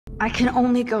I can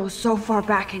only go so far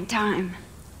back in time.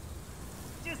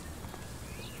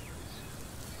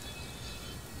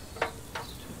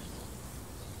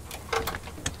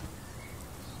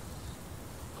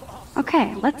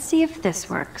 Okay, let's see if this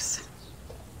works.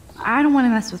 I don't want to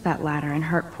mess with that ladder and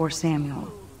hurt poor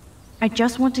Samuel. I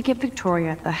just want to get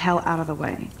Victoria the hell out of the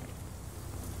way.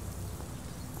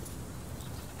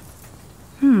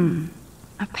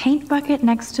 A paint bucket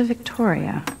next to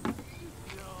Victoria.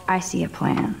 I see a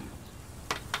plan.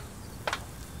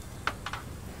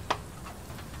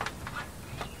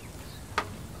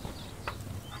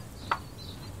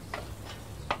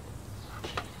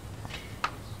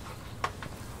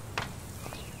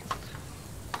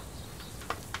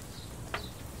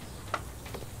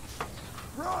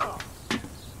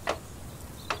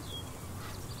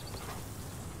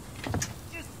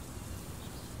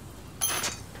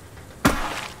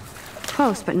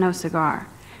 Close, but no cigar.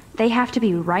 They have to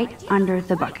be right under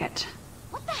the bucket.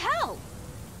 What the hell?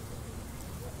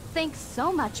 Thanks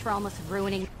so much for almost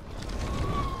ruining...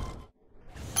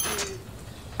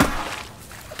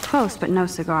 Close, but no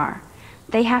cigar.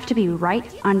 They have to be right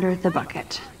under the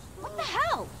bucket. What the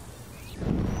hell?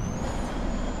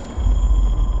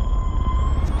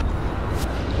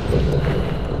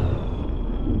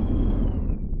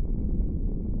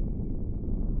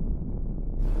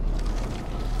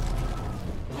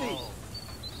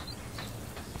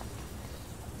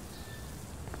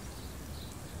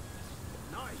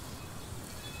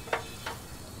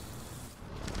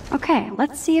 Okay,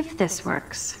 let's see if this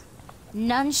works.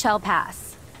 None shall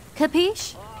pass.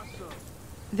 Capiche?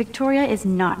 Victoria is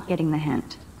not getting the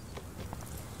hint.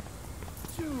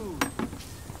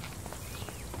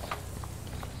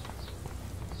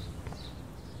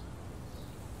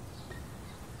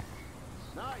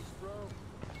 Nice, bro.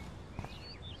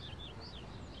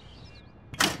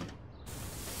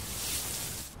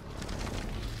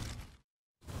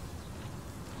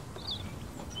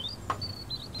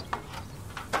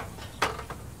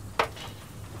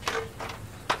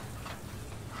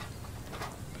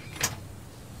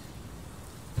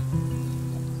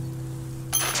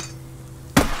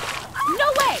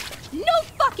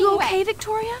 You okay,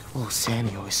 Victoria? Oh,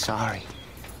 Samuel is sorry.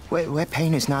 Wet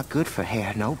paint is not good for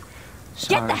hair, nope.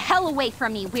 Sorry. Get the hell away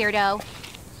from me, weirdo!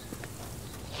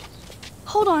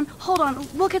 Hold on.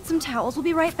 We'll get some towels. We'll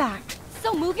be right back.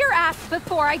 So move your ass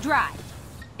before I drive.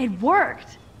 It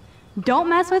worked. Don't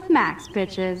mess with Max,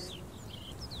 bitches.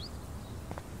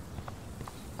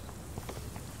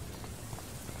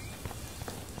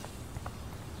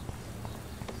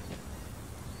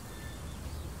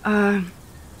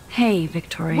 Hey,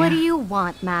 Victoria. What do you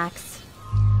want, Max?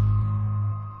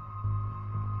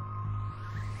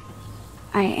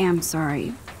 I am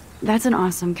sorry. That's an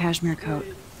awesome cashmere coat.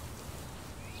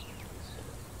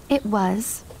 It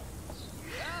was.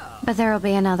 But there'll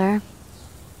be another.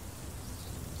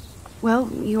 Well,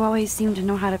 you always seem to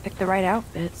know how to pick the right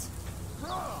outfits.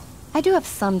 I do have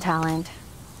some talent.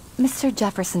 Mr.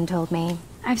 Jefferson told me.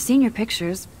 I've seen your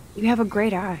pictures. You have a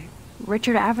great eye.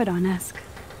 Richard Avedon-esque.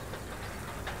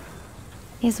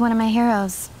 He's one of my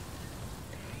heroes.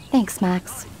 Thanks,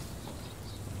 Max.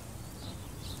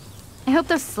 I hope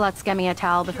those sluts get me a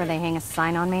towel before they hang a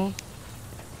sign on me.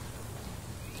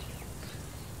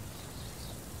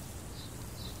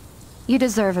 You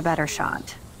deserve a better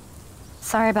shot.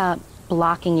 Sorry about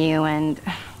blocking you and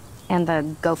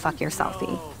the go fuck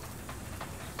yourselfie.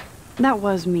 That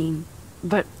was mean,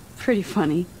 but pretty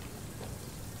funny.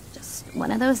 Just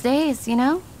one of those days, you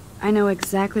know? I know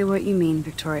exactly what you mean,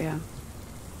 Victoria.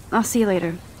 I'll see you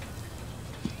later.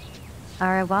 Au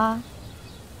revoir.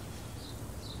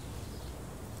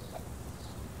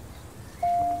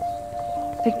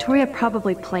 Victoria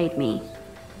probably played me.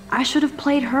 I should have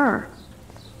played her.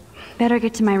 Better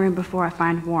get to my room before I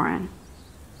find Warren.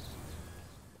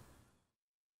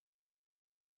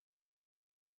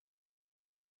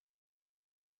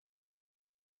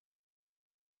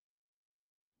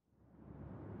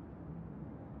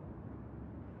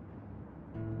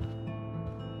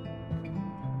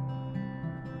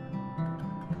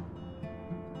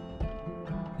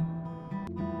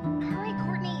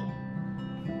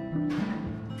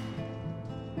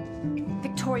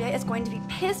 Victoria is going to be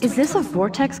pissed. Is this a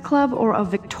Vortex Club or a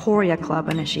Victoria Club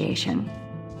initiation?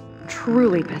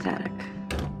 Truly pathetic.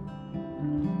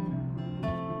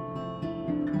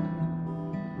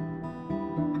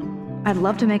 I'd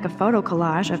love to make a photo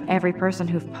collage of every person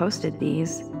who've posted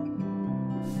these.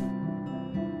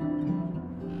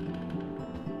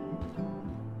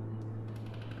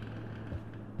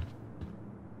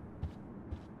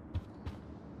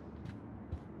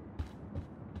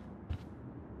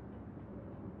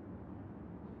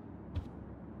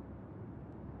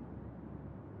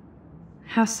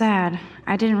 How sad.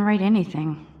 I didn't write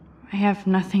anything. I have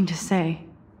nothing to say.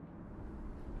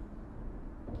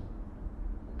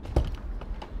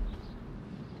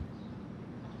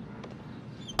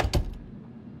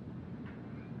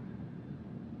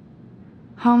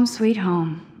 Home sweet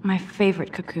home, my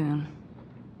favorite cocoon.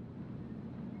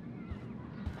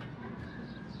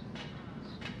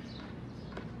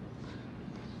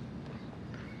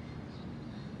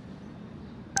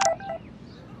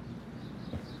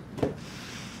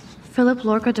 Philip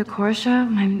Lorca de Corsia,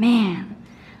 my man.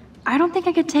 I don't think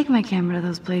I could take my camera to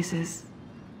those places.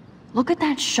 Look at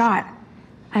that shot.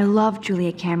 I love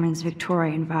Julia Cameron's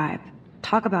Victorian vibe.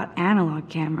 Talk about analog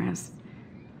cameras.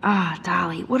 Ah,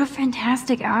 Dolly, what a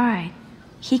fantastic eye.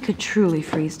 He could truly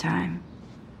freeze time.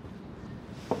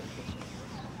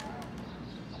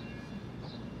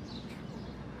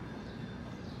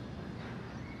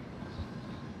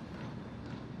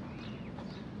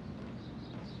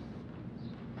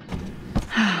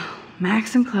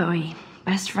 Max and Chloe,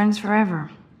 best friends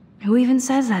forever. Who even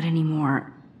says that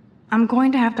anymore? I'm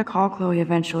going to have to call Chloe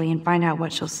eventually and find out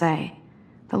what she'll say.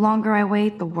 The longer I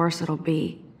wait, the worse it'll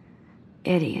be.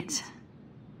 Idiot.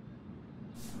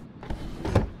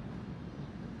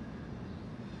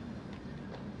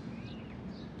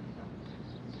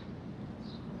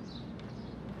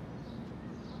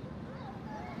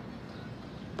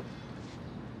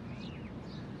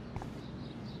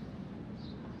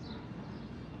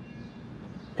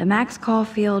 The Max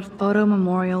Caulfield Photo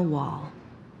Memorial Wall.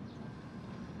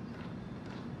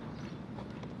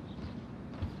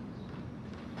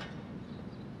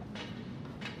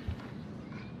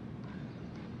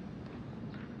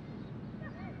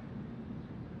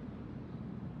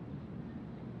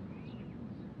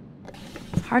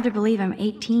 Hard to believe I'm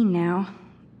 18 now.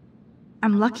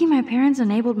 I'm lucky my parents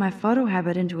enabled my photo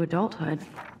habit into adulthood.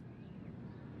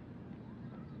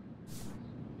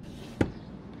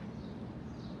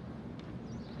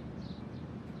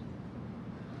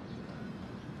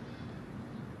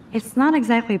 It's not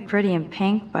exactly pretty and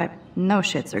pink, but no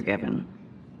shits are given.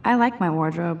 I like my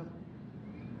wardrobe.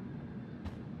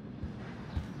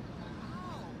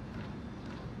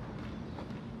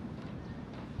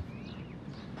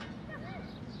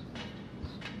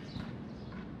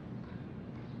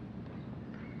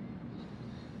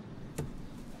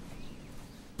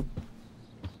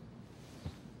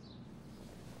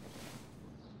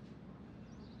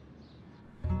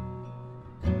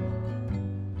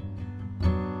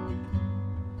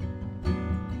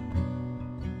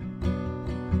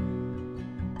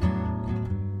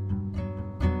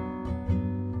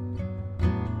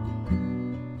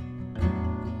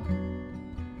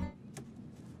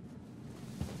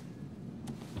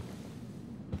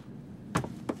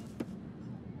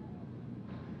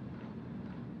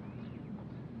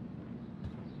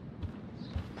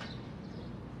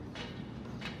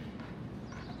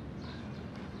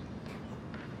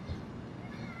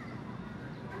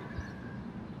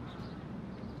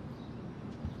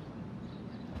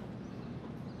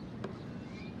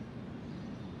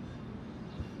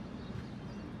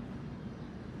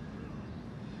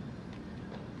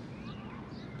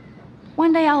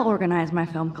 One day I'll organize my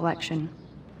film collection.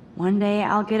 One day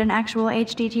I'll get an actual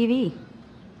HD TV.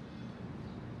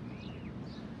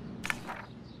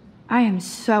 I am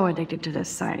so addicted to this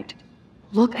site.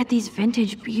 Look at these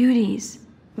vintage beauties.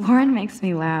 Warren makes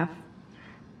me laugh.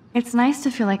 It's nice to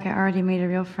feel like I already made a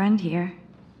real friend here.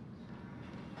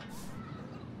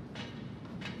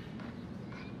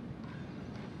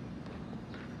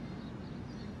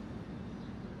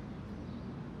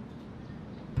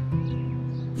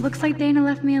 Looks like Dana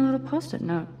left me a little post-it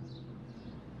note.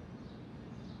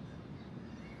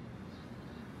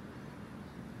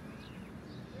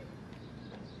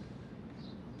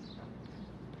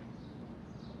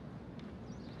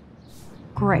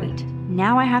 Great.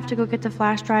 Now I have to go get the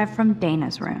flash drive from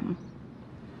Dana's room.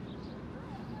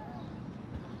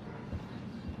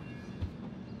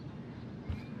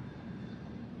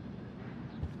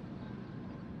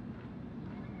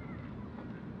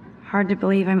 Hard to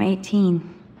believe I'm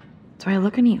 18. Do I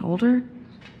look any older?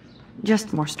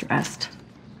 Just more stressed.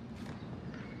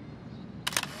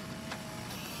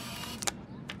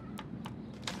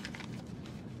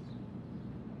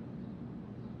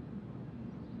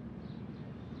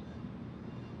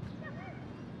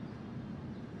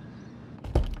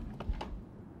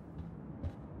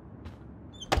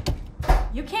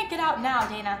 You can't get out now,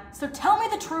 Dana, so tell me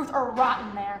the truth or rot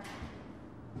in there.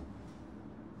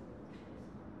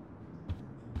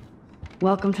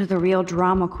 Welcome to the real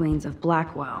drama queens of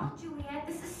Blackwell. Juliet,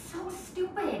 this is so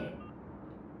stupid.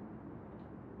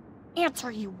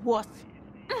 Answer, you wuss.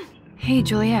 Hey,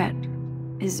 Juliet.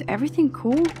 Is everything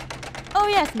cool? Oh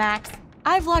yes, Max.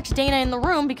 I've locked Dana in the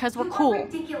room because we're cool.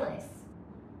 Ridiculous.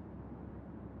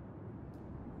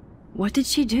 What did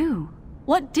she do?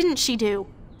 What didn't she do?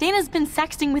 Dana's been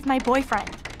sexting with my boyfriend.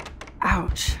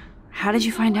 Ouch. How did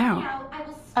you find out?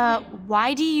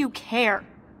 Why do you care?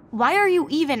 Why are you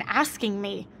even asking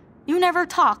me? You never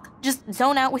talk, just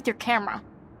zone out with your camera.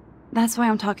 That's why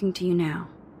I'm talking to you now.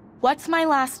 What's my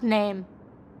last name?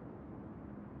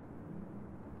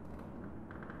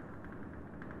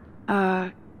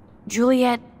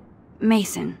 Juliet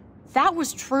Mason. That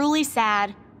was truly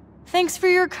sad. Thanks for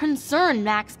your concern,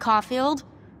 Max Caulfield.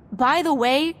 By the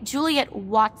way, Juliet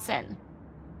Watson.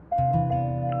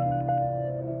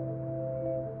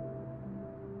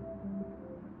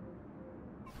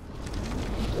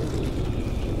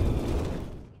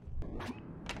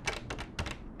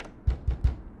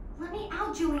 Let me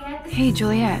out, Juliet. This Hey, is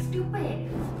Juliet. stupid.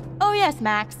 Oh yes,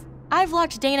 Max. I've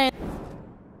locked Dana in.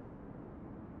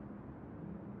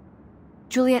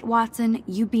 Juliet Watson,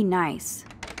 you be nice.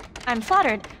 I'm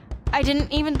flattered. I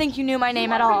didn't even think you knew my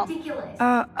name at all. Ridiculous.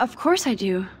 Of course I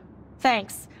do.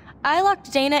 Thanks. I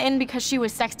locked Dana in because she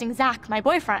was sexting Zach, my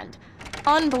boyfriend.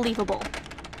 Unbelievable.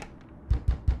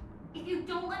 If you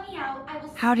don't let me out, I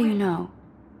will. How do you know?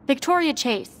 Victoria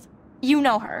Chase. You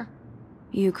know her.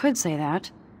 You could say that.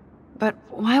 But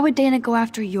why would Dana go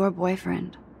after your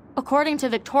boyfriend? According to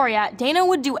Victoria, Dana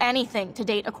would do anything to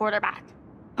date a quarterback.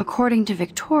 According to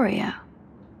Victoria.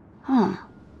 Huh.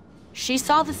 She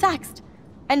saw the sext,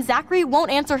 and Zachary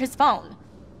won't answer his phone.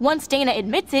 Once Dana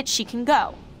admits it, she can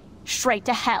go. Straight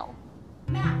to hell.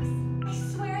 Max,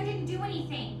 I swear I didn't do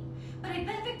anything. But I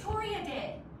bet Victoria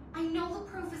did. I know the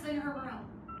proof is in her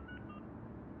room.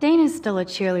 Dana's still a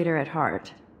cheerleader at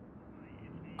heart.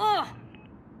 Ugh!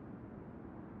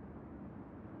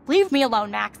 Leave me alone,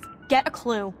 Max. Get a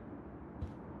clue.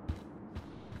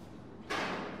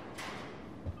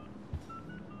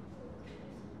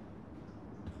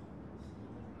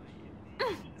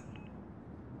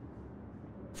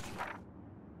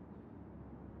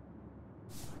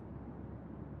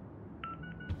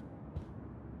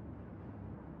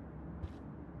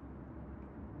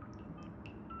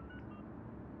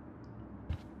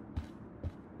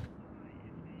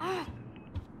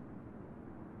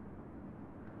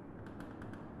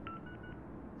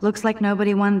 Looks like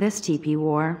nobody won this TP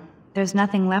war. There's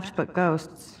nothing left but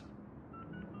ghosts.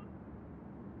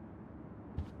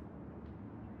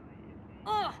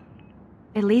 Ugh!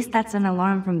 At least that's an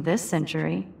alarm from this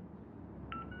century.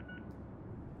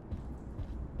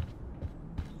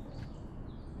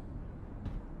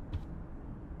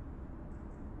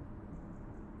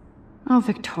 Oh,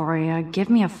 Victoria,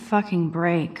 give me a fucking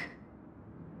break.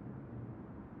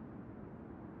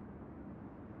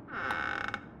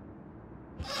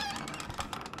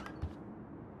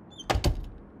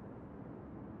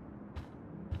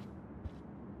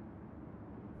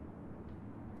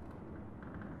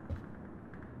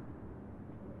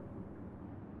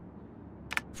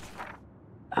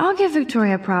 I'll give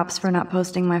Victoria props for not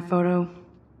posting my photo.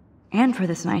 And for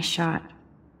this nice shot.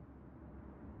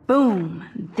 Boom!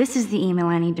 This is the email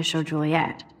I need to show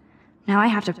Juliet. Now I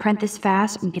have to print this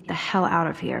fast and get the hell out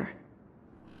of here.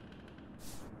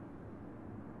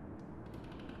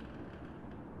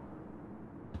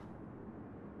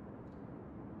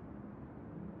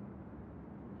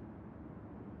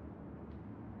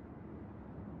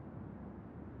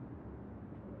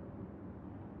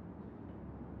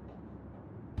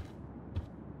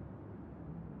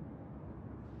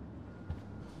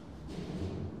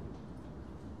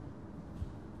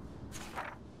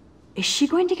 Is she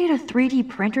going to get a 3D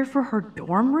printer for her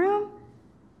dorm room?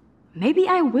 Maybe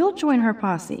I will join her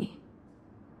posse.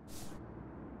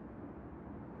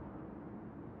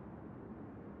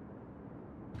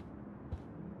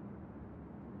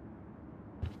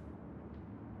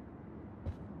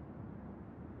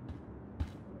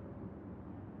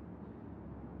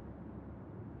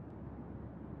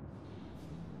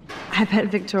 I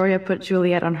bet Victoria put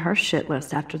Juliet on her shit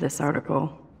list after this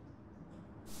article.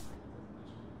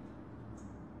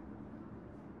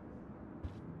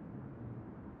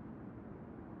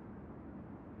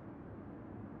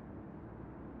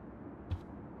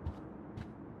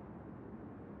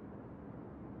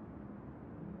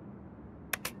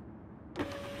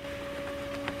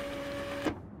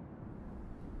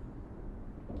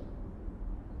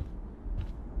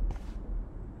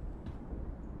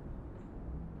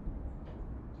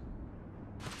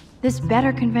 This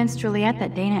better convince Juliet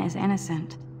that Dana is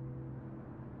innocent.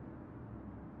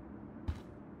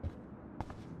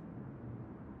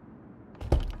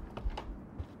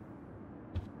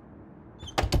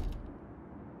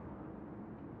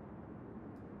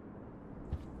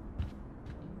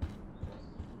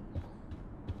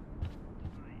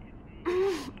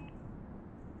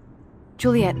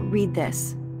 Juliet, read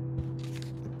this.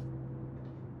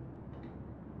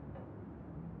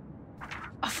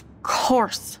 Of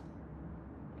course.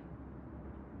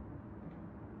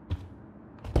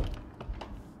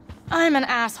 I'm an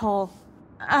asshole.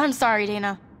 I'm sorry,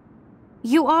 Dana.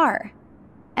 You are.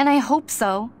 And I hope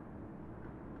so.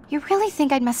 You really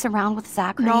think I'd mess around with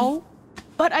Zachary? No,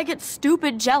 but I get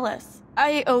stupid jealous.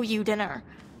 I owe you dinner.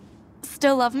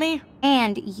 Still love me?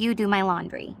 And you do my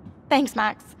laundry. Thanks,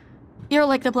 Max. You're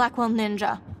like the Blackwell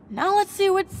Ninja. Now let's see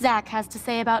what Zach has to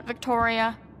say about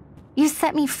Victoria. You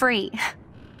set me free.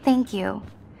 Thank you.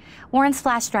 Warren's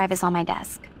flash drive is on my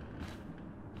desk.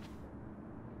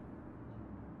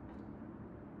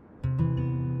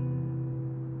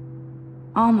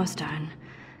 Almost done.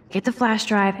 Get the flash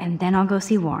drive, and then I'll go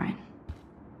see Warren.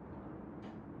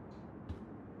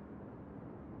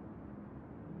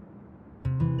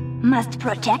 Must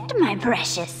protect my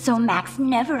precious so Max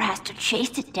never has to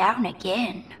chase it down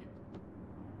again.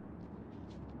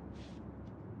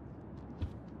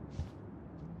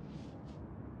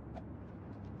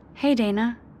 Hey,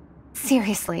 Dana.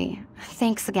 Seriously,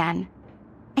 thanks again.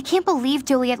 I can't believe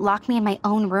Juliet locked me in my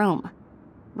own room.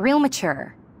 Real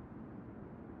mature.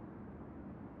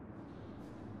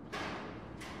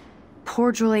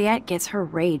 Poor Juliet gets her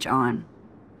rage on.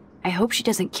 I hope she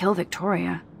doesn't kill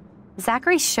Victoria.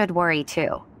 Zachary should worry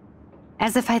too.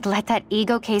 As if I'd let that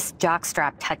ego-cased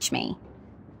jockstrap touch me.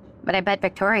 But I bet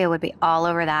Victoria would be all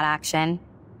over that action.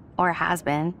 Or has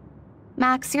been.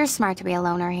 Max, you're smart to be a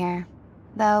loner here.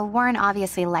 Though Warren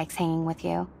obviously likes hanging with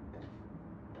you.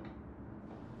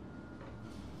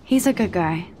 He's a good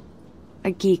guy.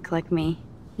 A geek like me.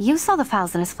 You saw the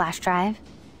files in his flash drive.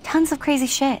 Tons of crazy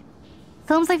shit.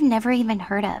 Films I've never even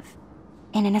heard of.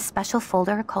 And in a special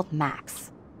folder called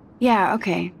Max. Yeah,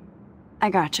 okay. I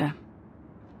gotcha.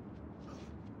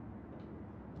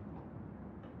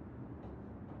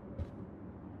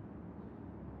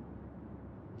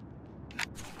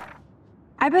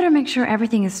 I better make sure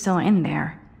everything is still in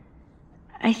there.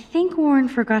 I think Warren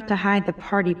forgot to hide the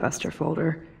Party Buster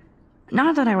folder.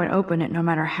 Not that I would open it no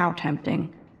matter how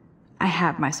tempting. I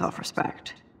have my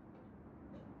self-respect.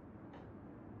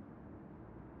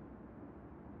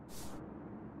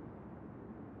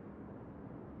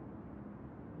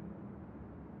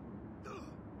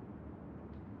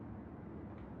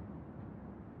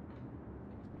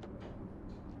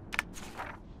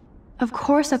 Of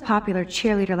course a popular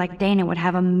cheerleader like Dana would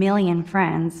have a million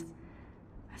friends.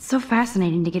 It's so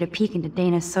fascinating to get a peek into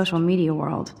Dana's social media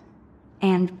world.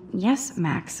 And yes,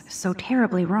 Max, so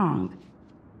terribly wrong.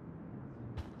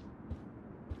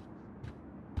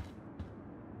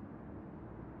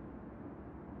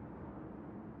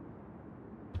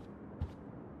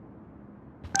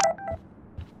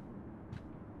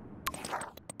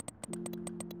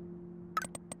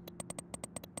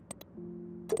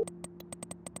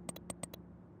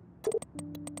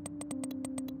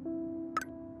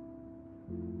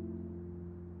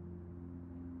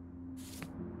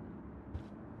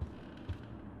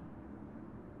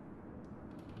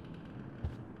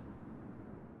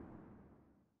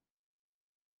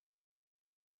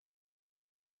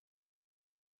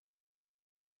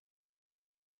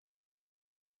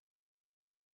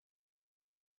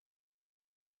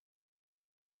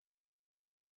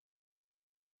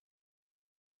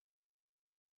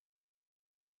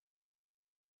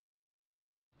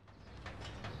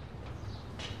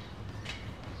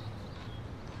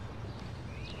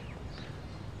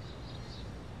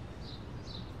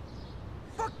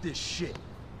 Fuck this shit.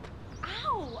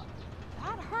 Ow!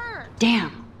 That hurt.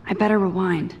 Damn, I better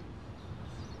rewind.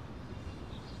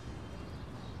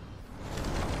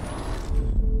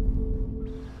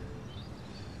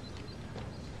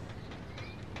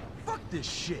 Fuck this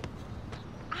shit.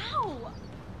 Ow!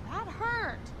 That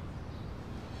hurt.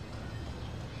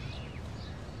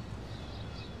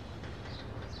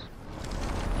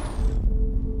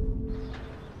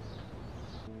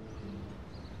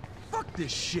 Fuck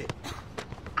this shit.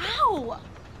 Ow!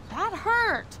 That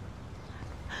hurt.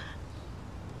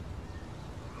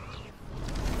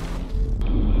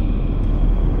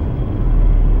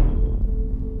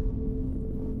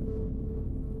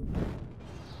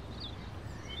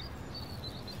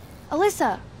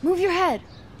 Alyssa, move your head.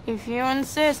 If you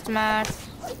insist, Max.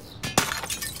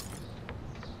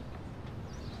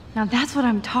 Now that's what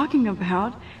I'm talking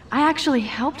about. I actually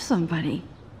helped somebody.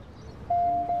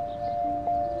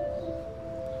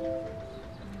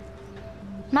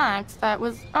 Max, that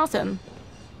was awesome.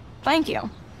 Thank you.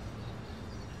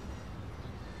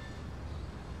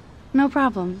 No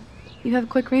problem. You have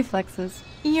quick reflexes.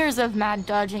 Years of mad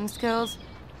dodging skills.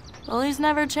 Bullies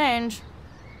never change.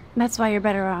 That's why you're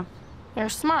better off. You're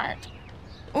smart.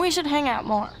 We should hang out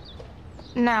more.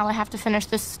 Now I have to finish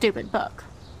this stupid book.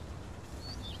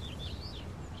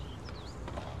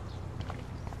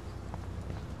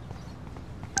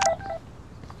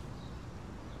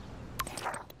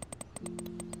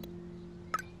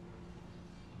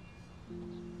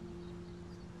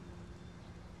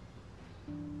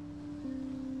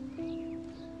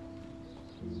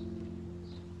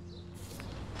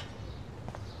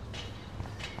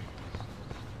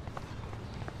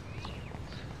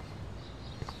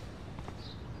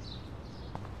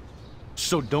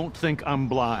 So don't think I'm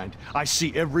blind. I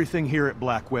see everything here at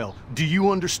Blackwell. Do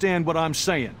you understand what I'm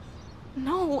saying?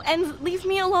 No, and leave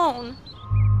me alone.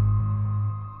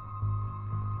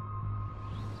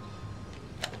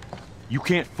 You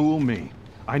can't fool me.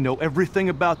 I know everything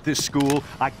about this school.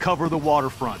 I cover the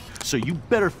waterfront. So you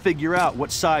better figure out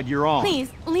what side you're on.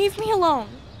 Please, leave me alone.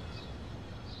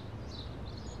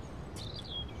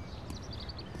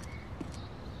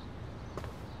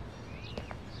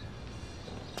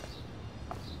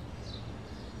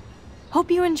 Hope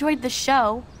you enjoyed the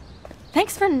show.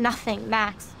 Thanks for nothing,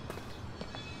 Max.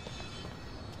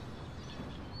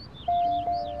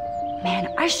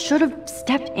 Man, I should have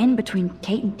stepped in between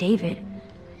Kate and David.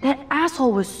 That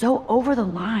asshole was so over the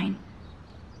line.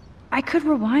 I could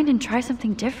rewind and try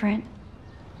something different.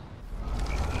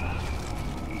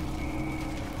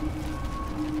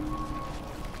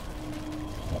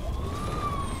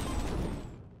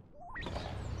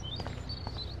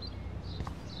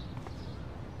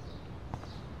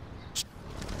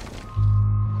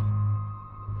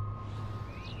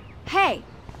 Hey,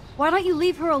 why don't you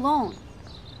leave her alone?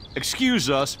 Excuse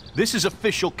us, this is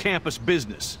official campus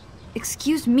business.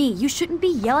 Excuse me, you shouldn't be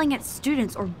yelling at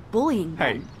students or bullying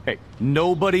them. Hey,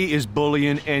 nobody is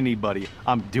bullying anybody.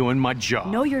 I'm doing my job.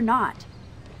 No, you're not.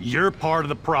 You're part of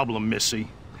the problem, Missy.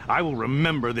 I will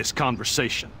remember this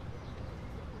conversation.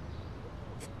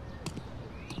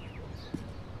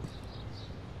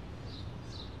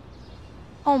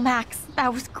 Oh, Max,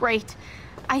 that was great.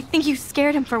 I think you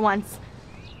scared him for once.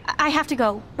 I have to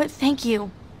go, but thank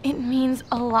you. It means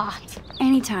a lot.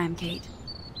 Anytime, Kate.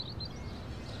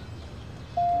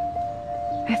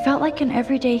 I felt like an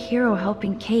everyday hero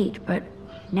helping Kate, but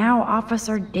now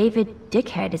Officer David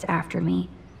Dickhead is after me.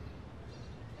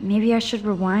 Maybe I should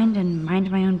rewind and mind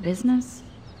my own business?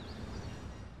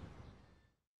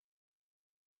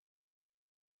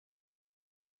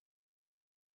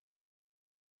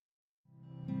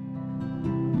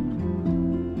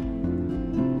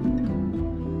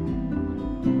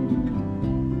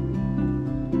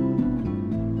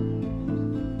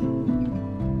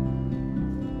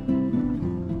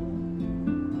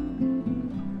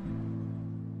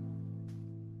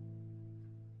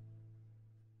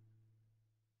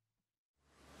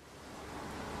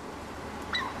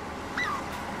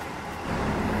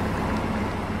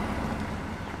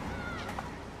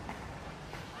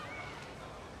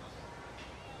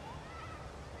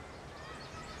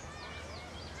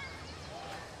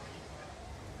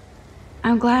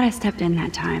 I'm glad I stepped in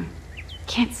that time.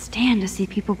 Can't stand to see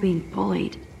people being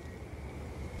bullied.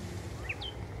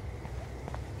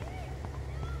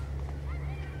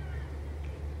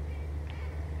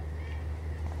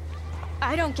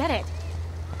 I don't get it.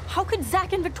 How could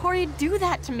Zach and Victoria do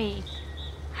that to me?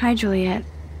 Hi, Juliet.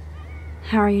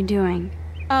 How are you doing?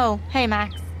 Oh, hey,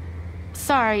 Max.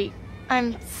 Sorry,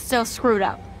 I'm still screwed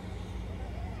up.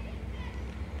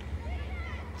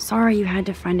 Sorry you had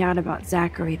to find out about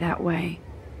Zachary that way.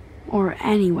 Or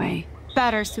anyway.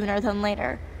 Better sooner than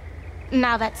later.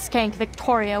 Now that skank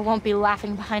Victoria won't be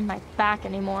laughing behind my back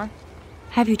anymore.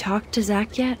 Have you talked to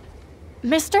Zach yet?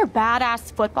 Mr.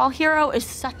 Badass Football Hero is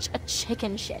such a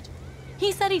chicken shit.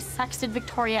 He said he sexted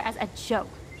Victoria as a joke.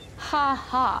 Ha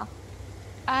ha.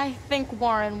 I think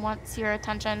Warren wants your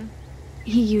attention.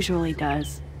 He usually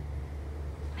does.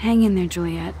 Hang in there,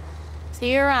 Juliet.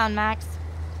 See you around, Max.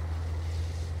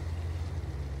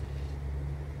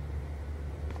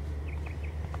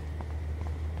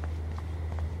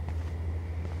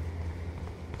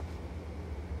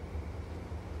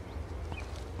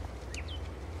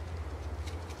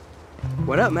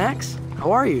 What up, Max?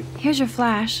 How are you? Here's your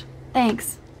flash.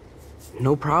 Thanks.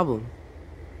 No problem.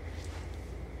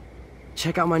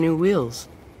 Check out my new wheels.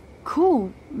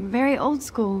 Cool. Very old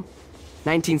school.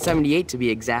 1978 to be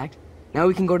exact. Now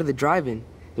we can go to the drive-in.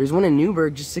 There's one in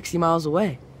Newburgh just 60 miles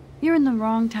away. You're in the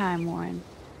wrong time, Warren.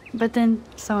 But then,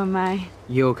 so am I.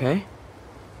 You okay?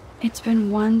 It's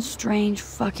been one strange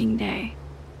fucking day.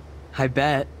 I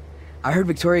bet. I heard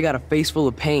Victoria got a face full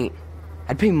of paint.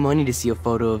 I'd pay money to see a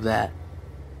photo of that.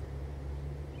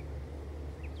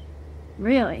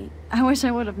 Really? I wish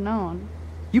I would have known.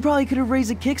 You probably could have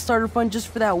raised a Kickstarter fund just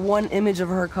for that one image of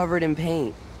her covered in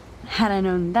paint. Had I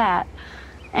known that.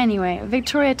 Anyway,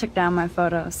 Victoria took down my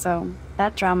photo, so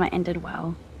that drama ended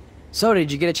well. So,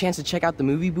 did you get a chance to check out the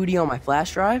movie booty on my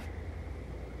flash drive?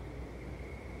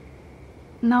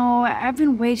 No, I've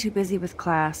been way too busy with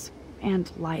class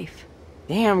and life.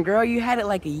 Damn, girl, you had it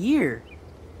like a year.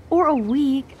 Or a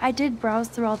week. I did browse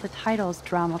through all the titles,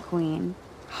 drama queen.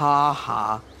 Ha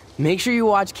ha. Make sure you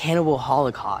watch Cannibal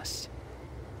Holocaust.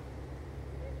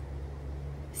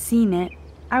 Seen it.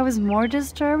 I was more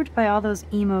disturbed by all those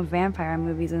emo vampire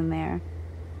movies in there.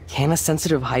 Can a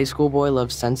sensitive high school boy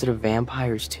love sensitive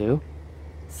vampires too?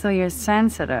 So you're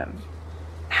sensitive.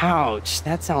 Ouch,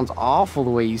 that sounds awful the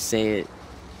way you say it.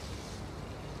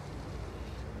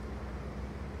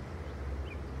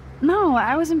 No,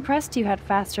 I was impressed you had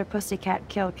faster Pussycat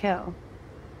Kill Kill.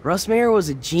 Russ Meyer was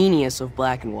a genius of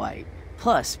black and white.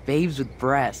 Plus, babes with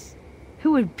breasts.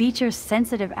 Who would beat your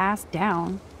sensitive ass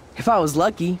down? If I was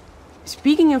lucky.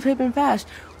 Speaking of hip and fast,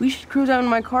 we should cruise out in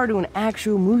my car to an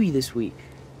actual movie this week.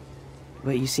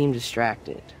 But you seem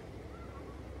distracted.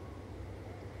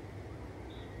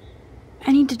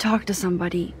 I need to talk to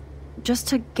somebody, just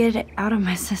to get it out of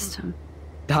my system.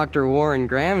 Dr. Warren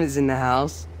Graham is in the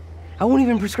house. I won't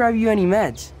even prescribe you any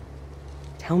meds.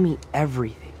 Tell me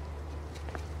everything.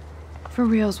 For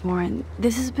reals, Warren,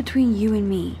 this is between you and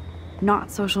me,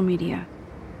 not social media.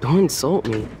 Don't insult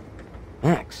me.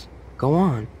 Max, go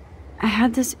on. I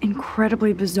had this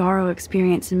incredibly bizarro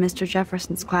experience in Mr.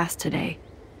 Jefferson's class today.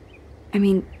 I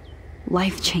mean,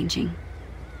 life-changing.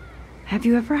 Have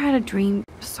you ever had a dream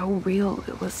so real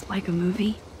it was like a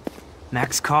movie?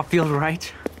 Max Caulfield,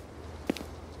 right?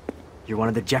 You're one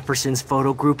of the Jefferson's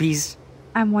photo groupies?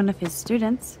 I'm one of his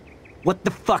students. What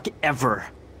the fuck ever?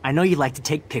 I know you like to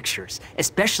take pictures,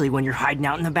 especially when you're hiding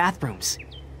out in the bathrooms.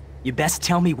 You best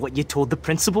tell me what you told the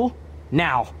principal,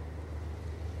 now.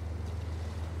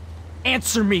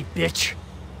 Answer me, bitch!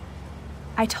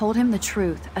 I told him the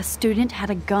truth. A student had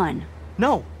a gun.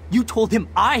 No, you told him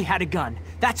I had a gun.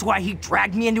 That's why he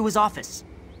dragged me into his office.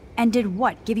 And did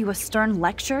what, give you a stern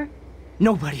lecture?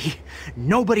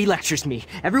 Nobody lectures me.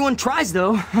 Everyone tries,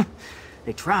 though.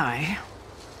 They try.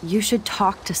 You should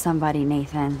talk to somebody,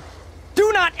 Nathan.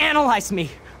 Do not analyze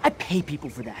me! I pay people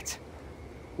for that.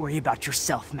 Worry about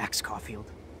yourself, Max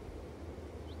Caulfield.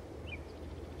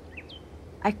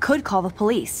 I could call the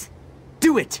police.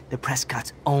 Do it! The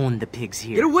Prescotts own the pigs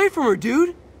here. Get away from her,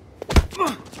 dude!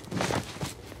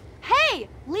 Hey!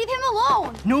 Leave him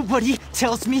alone! Nobody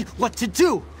tells me what to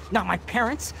do! Not my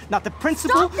parents, not the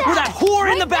principal, Stop that! or that whore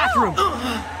in the bathroom!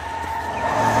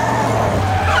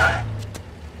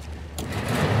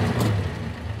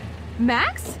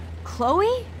 Max?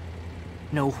 Chloe?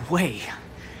 No way.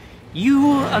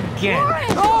 You again.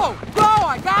 Go! Go!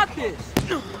 I got this!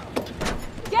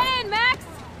 Get in, Max!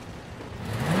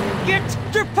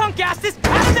 Get your punk asses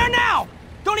out of there now!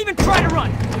 Don't even try to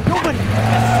run! Nobody!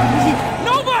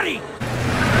 Nobody!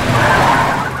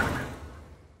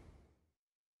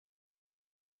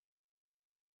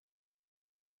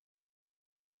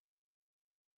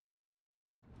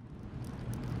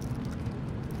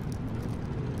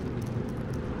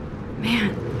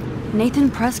 Man, Nathan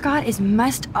Prescott is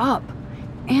messed up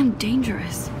and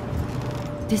dangerous.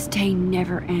 This day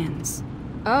never ends.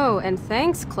 Oh, and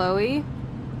thanks, Chloe.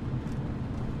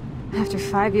 After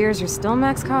 5 years, you're still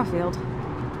Max Caulfield.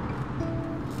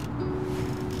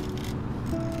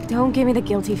 Don't give me the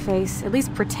guilty face. At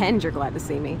least pretend you're glad to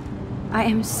see me. I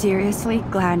am seriously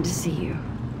glad to see you.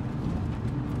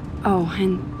 Oh,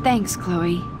 and thanks,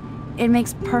 Chloe. It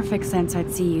makes perfect sense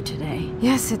I'd see you today.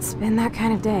 Yes, it's been that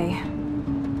kind of day.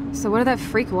 So what did that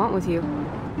freak want with you?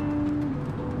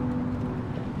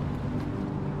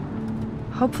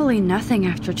 Hopefully nothing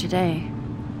after today.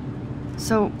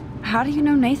 So, how do you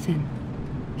know Nathan?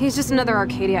 He's just another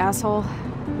Arcadia asshole.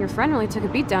 Your friend really took a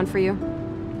beat down for you.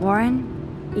 Warren?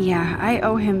 Yeah, I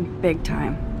owe him big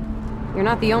time. You're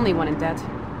not the only one in debt.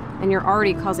 And you're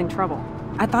already causing trouble.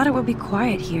 I thought it would be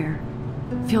quiet here.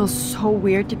 Feels so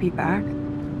weird to be back.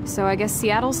 So I guess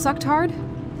Seattle sucked hard?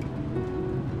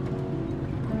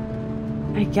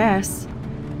 I guess.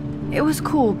 It was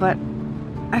cool, but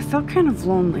I felt kind of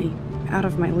lonely, out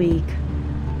of my league.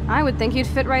 I would think you'd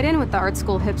fit right in with the art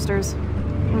school hipsters.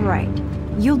 Right.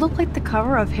 You look like the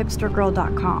cover of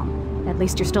hipstergirl.com. At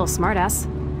least you're still a smartass.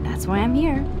 That's why I'm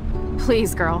here.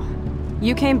 Please, girl.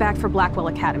 You came back for Blackwell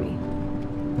Academy.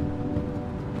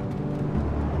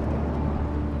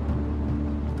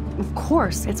 Of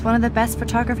course, it's one of the best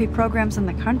photography programs in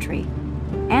the country.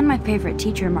 And my favorite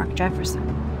teacher, Mark Jefferson.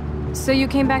 So you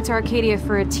came back to Arcadia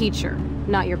for a teacher,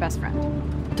 not your best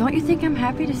friend? Don't you think I'm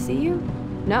happy to see you?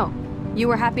 No. You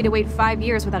were happy to wait 5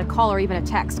 years without a call or even a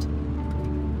text.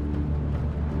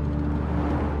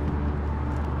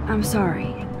 I'm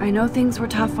sorry. I know things were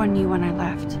tough on you when I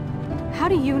left. How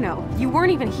do you know? You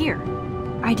weren't even here.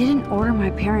 I didn't order my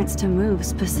parents to move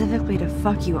specifically to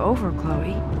fuck you over,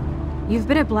 Chloe. You've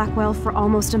been at Blackwell for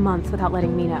almost a month without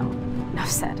letting me know. Enough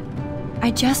said.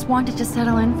 I just wanted to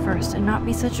settle in first and not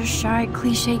be such a shy,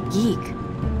 cliché geek.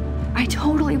 I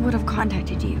totally would have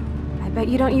contacted you. I bet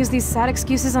you don't use these sad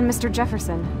excuses on Mr.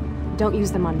 Jefferson. Don't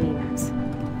use them on me, Max.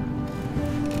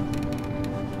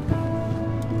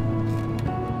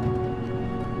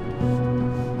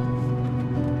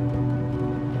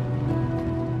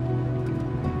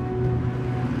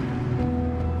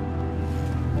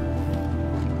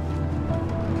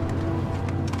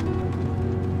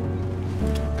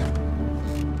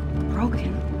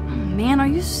 Broken? Oh man, are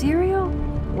you serial?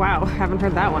 Wow, haven't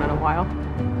heard that one in a while.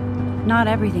 Not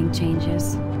everything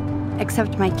changes.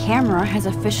 Except my camera has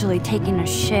officially taken a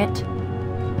shit.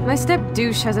 My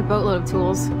step-douche has a boatload of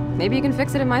tools. Maybe you can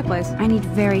fix it in my place. I need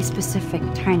very specific,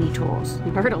 tiny tools.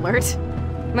 Nerd alert.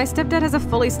 My stepdad has a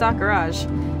fully stocked garage,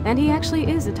 and he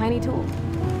actually is a tiny tool.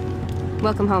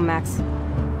 Welcome home, Max.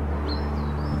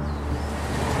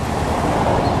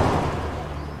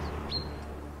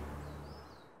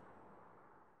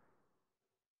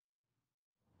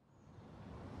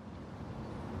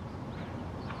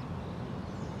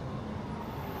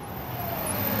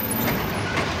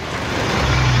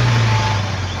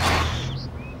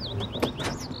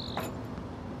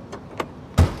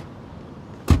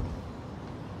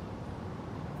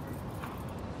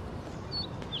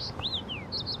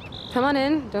 Come on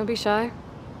in, don't be shy.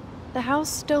 The house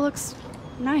still looks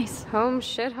nice. Home,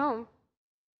 shit, home.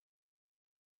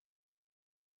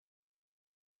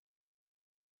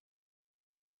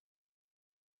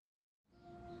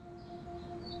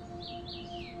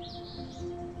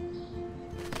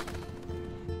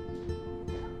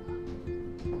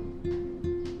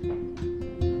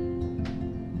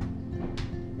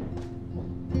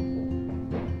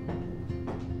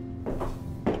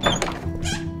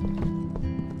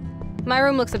 My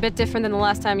room looks a bit different than the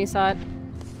last time you saw it.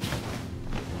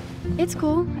 It's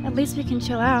cool. At least we can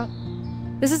chill out.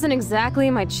 This isn't exactly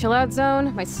my chill-out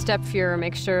zone. My step-Fuhrer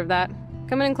makes sure of that.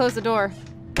 Come in and close the door.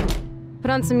 Put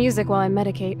on some music while I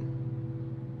medicate.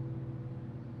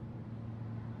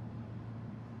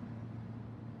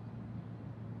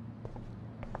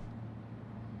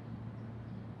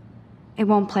 It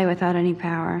won't play without any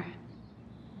power.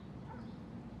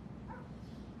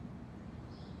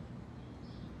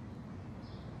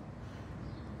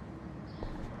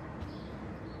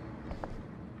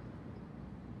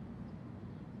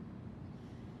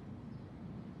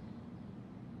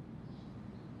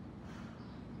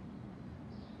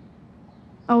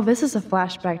 Oh, this is a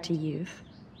flashback to youth.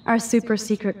 Our super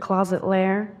secret closet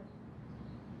lair.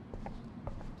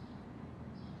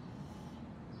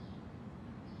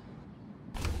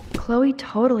 Chloe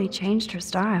totally changed her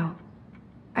style.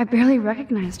 I barely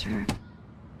recognized her.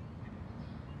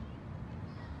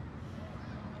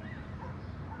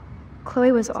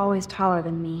 Chloe was always taller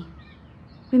than me.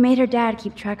 We made her dad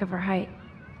keep track of her height.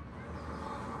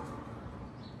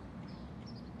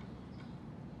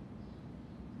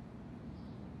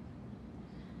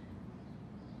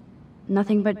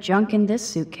 Nothing but junk in this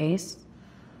suitcase.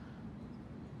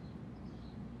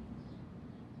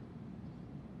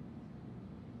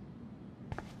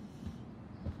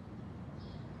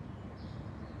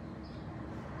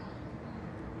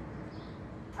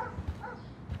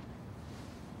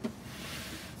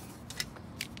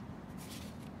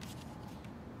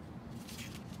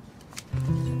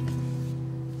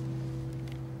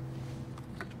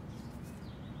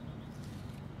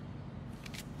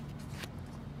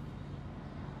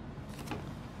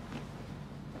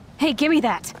 Hey, give me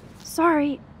that!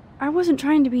 Sorry, I wasn't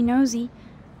trying to be nosy.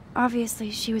 Obviously,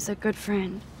 she was a good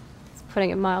friend. It's putting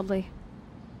it mildly.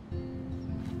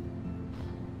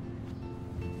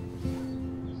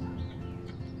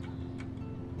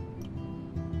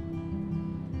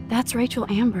 That's Rachel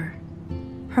Amber.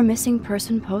 Her missing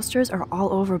person posters are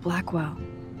all over Blackwell.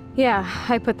 Yeah,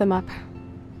 I put them up.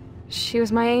 She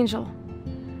was my angel.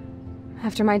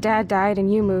 After my dad died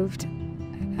and you moved,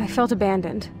 I felt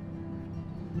abandoned.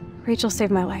 Rachel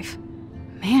saved my life.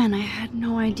 Man, I had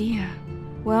no idea.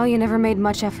 Well, you never made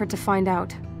much effort to find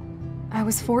out. I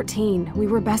was 14. We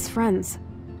were best friends.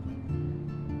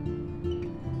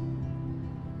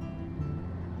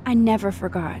 I never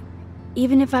forgot.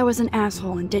 Even if I was an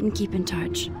asshole and didn't keep in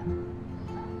touch.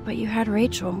 But you had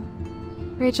Rachel.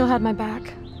 Rachel had my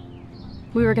back.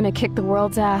 We were gonna kick the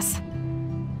world's ass.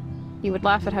 You would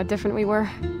laugh at how different we were.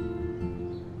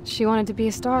 She wanted to be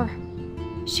a star.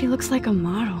 She looks like a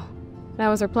model. That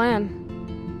was her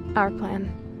plan. Our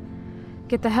plan.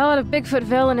 Get the hell out of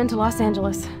Bigfootville and into Los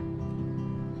Angeles.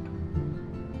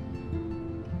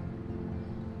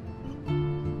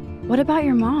 What about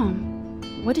your mom?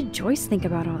 What did Joyce think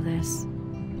about all this?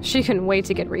 She couldn't wait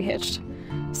to get rehitched.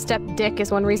 Step Dick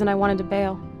is one reason I wanted to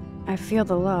bail. I feel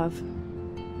the love.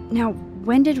 Now,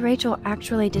 when did Rachel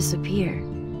actually disappear?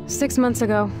 6 months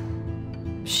ago.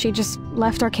 She just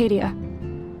left Arcadia.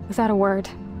 Without a word.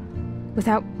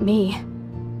 Without me.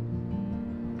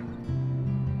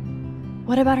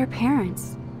 What about her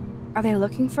parents? Are they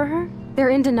looking for her? They're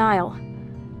in denial.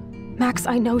 Max,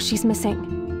 I know she's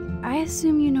missing. I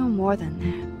assume you know more than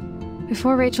that.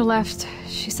 Before Rachel left,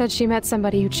 she said she met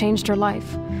somebody who changed her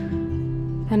life.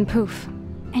 And poof.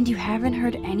 And you haven't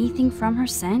heard anything from her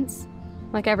since?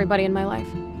 Like everybody in my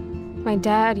life. My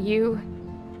dad, you,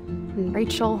 and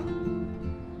Rachel.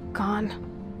 Gone.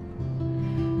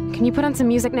 Can you put on some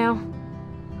music now?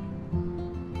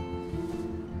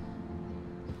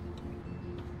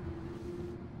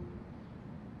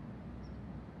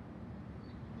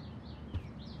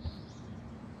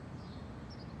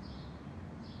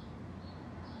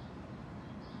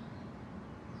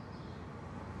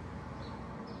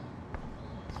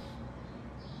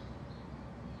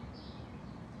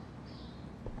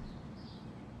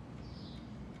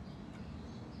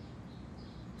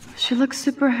 She looks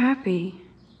super happy.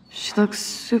 She looks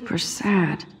super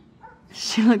sad.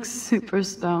 She looks super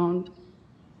stoned.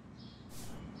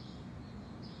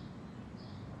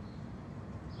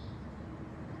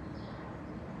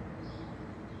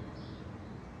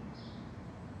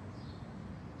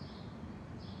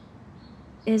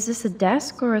 Is this a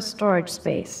desk or a storage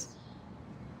space?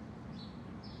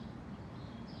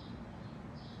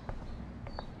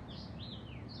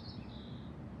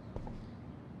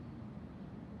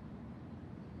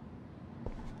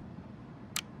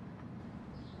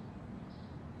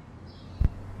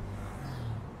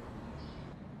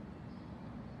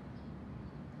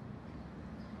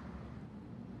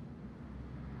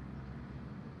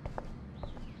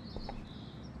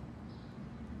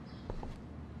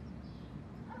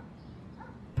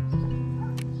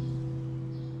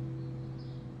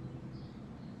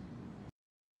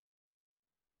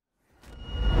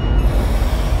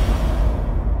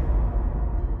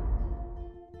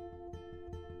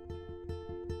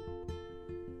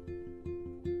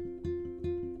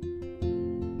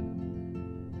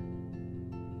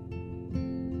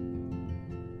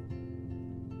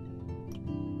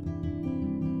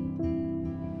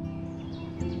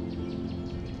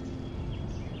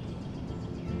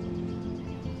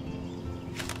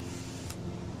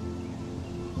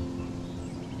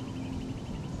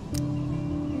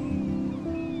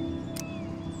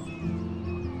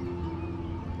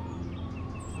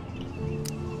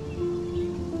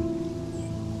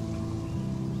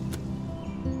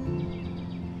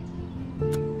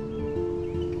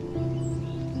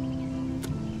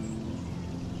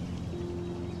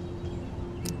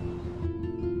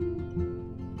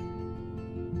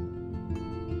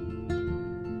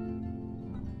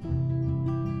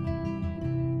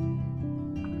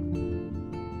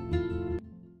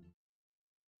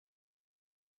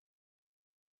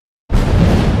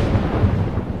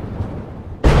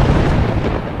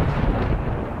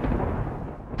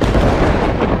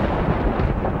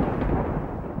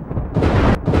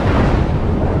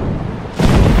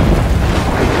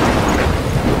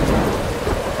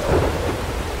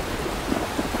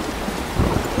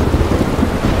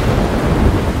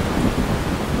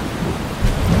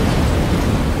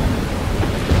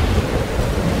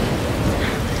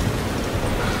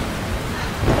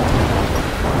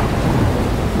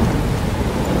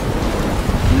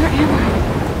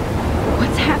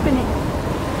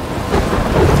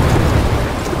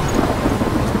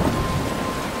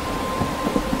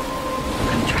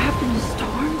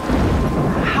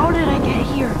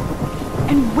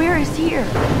 Here.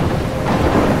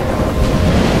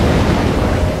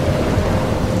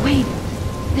 Wait,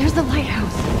 there's the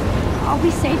lighthouse. I'll be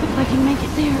safe if I can make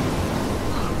it there.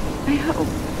 I hope.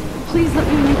 Please let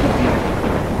me make it there.